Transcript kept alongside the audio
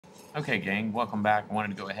Okay, gang, welcome back. I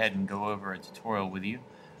wanted to go ahead and go over a tutorial with you.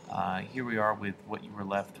 Here we are with what you were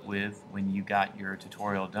left with when you got your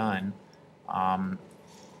tutorial done. Um,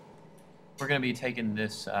 we're going to be taking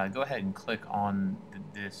this, go ahead and click on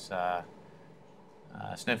this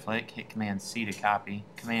snowflake, hit Command C to copy,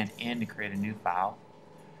 Command N to create a new file.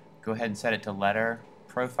 Go ahead and set it to letter,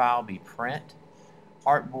 profile be print,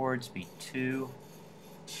 artboards be 2,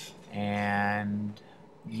 and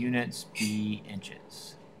units be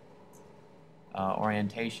inches.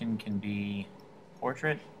 Orientation can be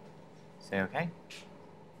portrait. Say OK.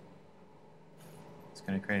 It's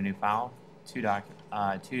going to create a new file. Two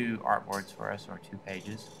artboards for us, or 2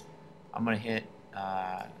 pages. I'm going to hit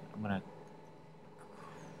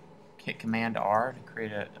Command R to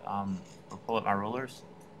create a or pull up my rulers.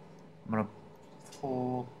 I'm going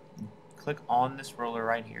to click on this ruler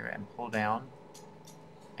right here and pull down,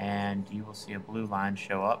 and you will see a blue line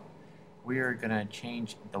show up. We are going to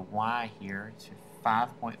change the Y here to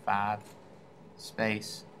 5.5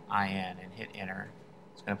 space IN and hit enter.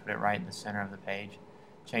 It's going to put it right in the center of the page.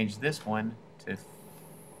 Change this one to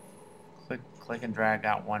click and drag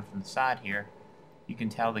out one from the side here. You can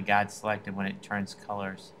tell the guide selected when it turns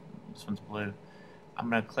colors. This one's blue. I'm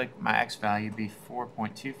going to click my X value be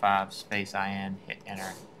 4.25 space IN, hit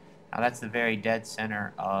enter. Now that's the very dead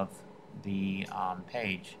center of the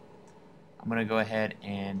page. I'm going to go ahead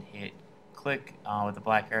and hit click with the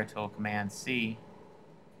black arrow tool, Command C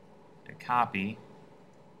to copy.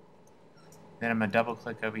 Then I'm going to double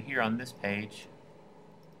click over here on this page,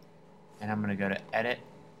 and I'm going to go to Edit,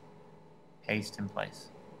 Paste in Place.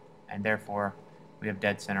 And therefore, we have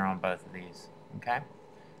dead center on both of these. Okay?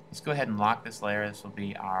 Let's go ahead and lock this layer. This will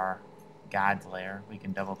be our guides layer. We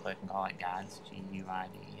can double click and call it guides,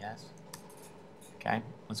 G-U-I-D-E-S. Okay,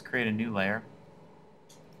 let's create a new layer.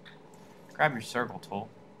 Grab your circle tool.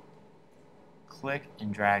 Click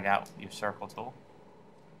and drag out your circle tool.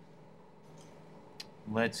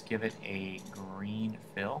 Let's give it a green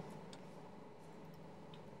fill.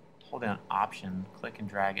 Hold down Option, click and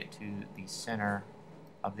drag it to the center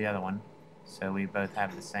of the other one, so we both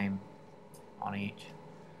have the same on each.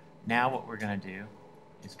 Now what we're going to do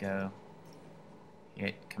is go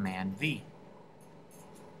hit Command V.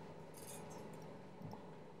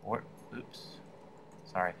 Or, oops,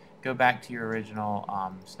 sorry. Go back to your original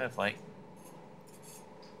snowflake.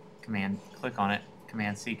 Click on it,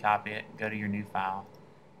 Command C, copy it, go to your new file,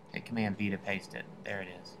 hit Command V to paste it. There it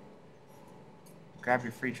is. Grab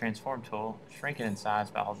your free transform tool, shrink it in size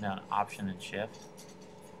by holding down Option and Shift.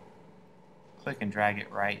 Click and drag it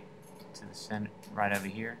right to the center, right over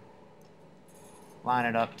here. Line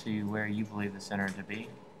it up to where you believe the center to be.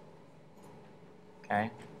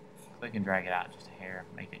 Okay. Click and drag it out just a hair.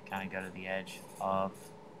 Make it kind of go to the edge of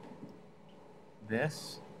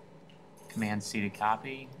this. Command C to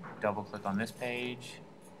copy. Double click on this page.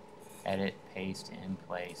 Edit, paste in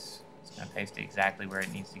place. It's going to paste it exactly where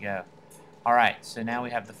it needs to go. Alright, so now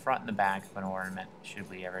we have the front and the back of an ornament, should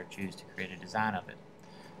we ever choose to create a design of it.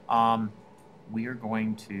 We are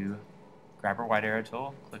going to grab our white arrow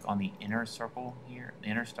tool, click on the inner circle here, the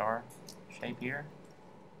inner star shape here.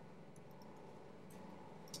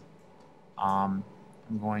 I'm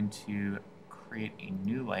going to create a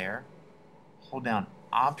new layer, hold down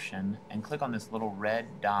Option, and click on this little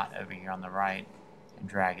red dot over here on the right and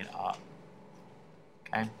drag it up.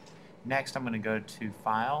 Okay. Next, I'm going to go to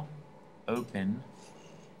File, Open,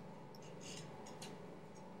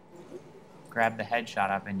 grab the headshot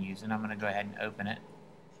I've been using. I'm going to go ahead and open it.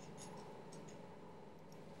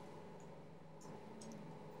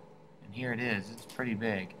 And here it is. It's pretty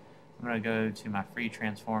big. I'm going to go to my free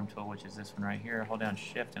transform tool, which is this one right here. Hold down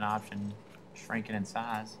Shift and Option, shrink it in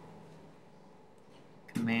size.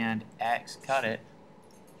 Command X, cut it.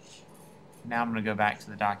 Now I'm going to go back to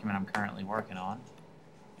the document I'm currently working on,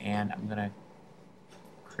 and I'm going to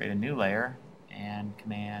create a new layer and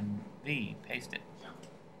Command V, paste it.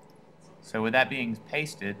 So with that being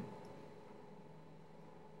pasted,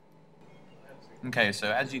 okay,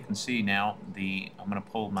 so as you can see now, I'm going to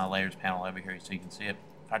pull my layers panel over here so you can see it.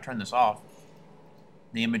 If I turn this off,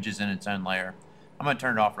 the image is in its own layer. I'm going to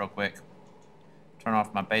turn it off real quick. Turn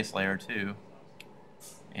off my base layer too.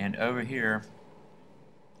 And over here,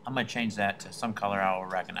 I'm going to change that to some color I will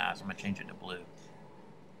recognize. I'm going to change it to blue.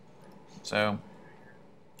 So,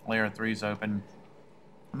 layer 3 is open.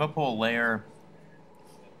 I'm going to pull a layer,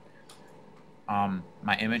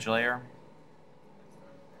 my image layer,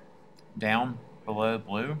 down below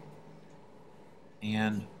blue.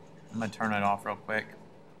 And I'm going to turn it off real quick.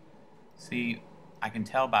 See, I can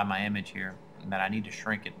tell by my image here that I need to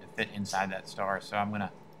shrink it to fit inside that star. So I'm going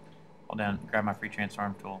to hold down, grab my free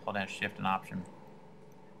transform tool, hold down Shift and Option.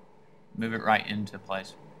 move it right into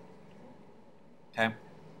place. Okay,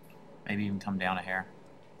 maybe even come down a hair.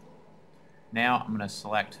 Now I'm going to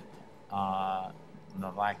select the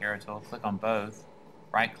black arrow tool, click on both,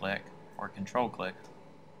 right click or control click,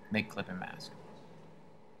 make clipping mask.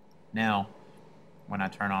 Now when I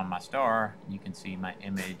turn on my star, you can see my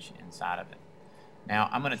image inside of it. Now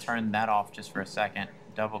I'm going to turn that off just for a second,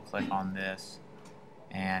 double click on this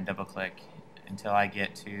and double click until I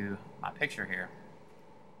get to my picture here.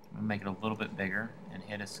 I'm going to make it a little bit bigger and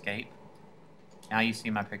hit escape. Now you see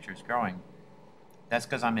my picture is growing. That's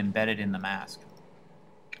because I'm embedded in the mask.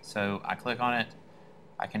 So I click on it,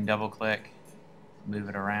 I can double click, move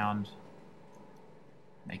it around,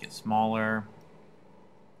 make it smaller,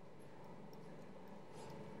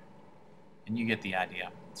 and you get the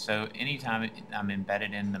idea. So anytime I'm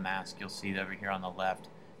embedded in the mask, you'll see it over here on the left,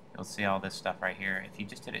 you'll see all this stuff right here. If you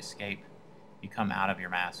just hit escape, you come out of your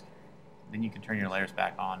mask. Then you can turn your layers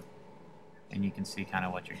back on and you can see kind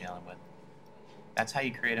of what you're dealing with. That's how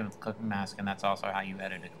you create a clipping mask, and that's also how you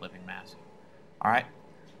edit a clipping mask. Alright,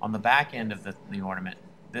 on the back end of the ornament,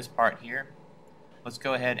 this part here, let's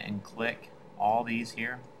go ahead and click all these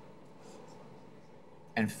here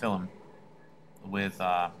and fill them with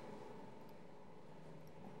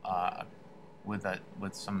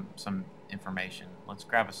some information. Let's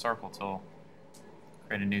grab a circle tool,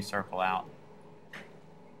 create a new circle out.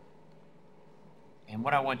 And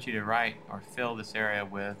what I want you to write or fill this area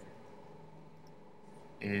with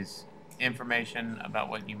is information about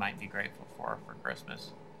what you might be grateful for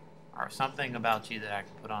Christmas, or something about you that I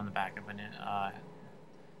can put on the back of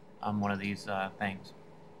one of these things.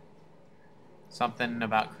 Something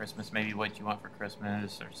about Christmas, maybe what you want for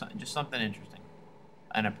Christmas, or just something interesting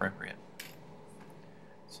and appropriate.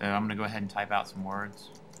 So I'm going to go ahead and type out some words.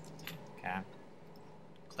 Okay.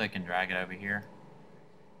 Click and drag it over here.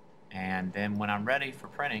 And then when I'm ready for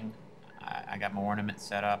printing, I got my ornament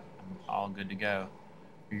set up. I'm all good to go.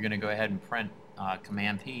 You're going to go ahead and print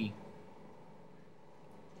Command P.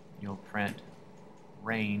 You'll print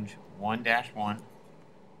range 1-1.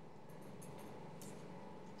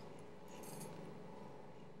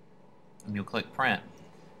 And you'll click print.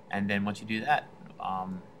 And then once you do that,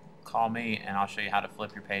 call me and I'll show you how to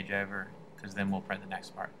flip your page over, because then we'll print the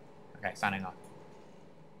next part. Okay, signing off.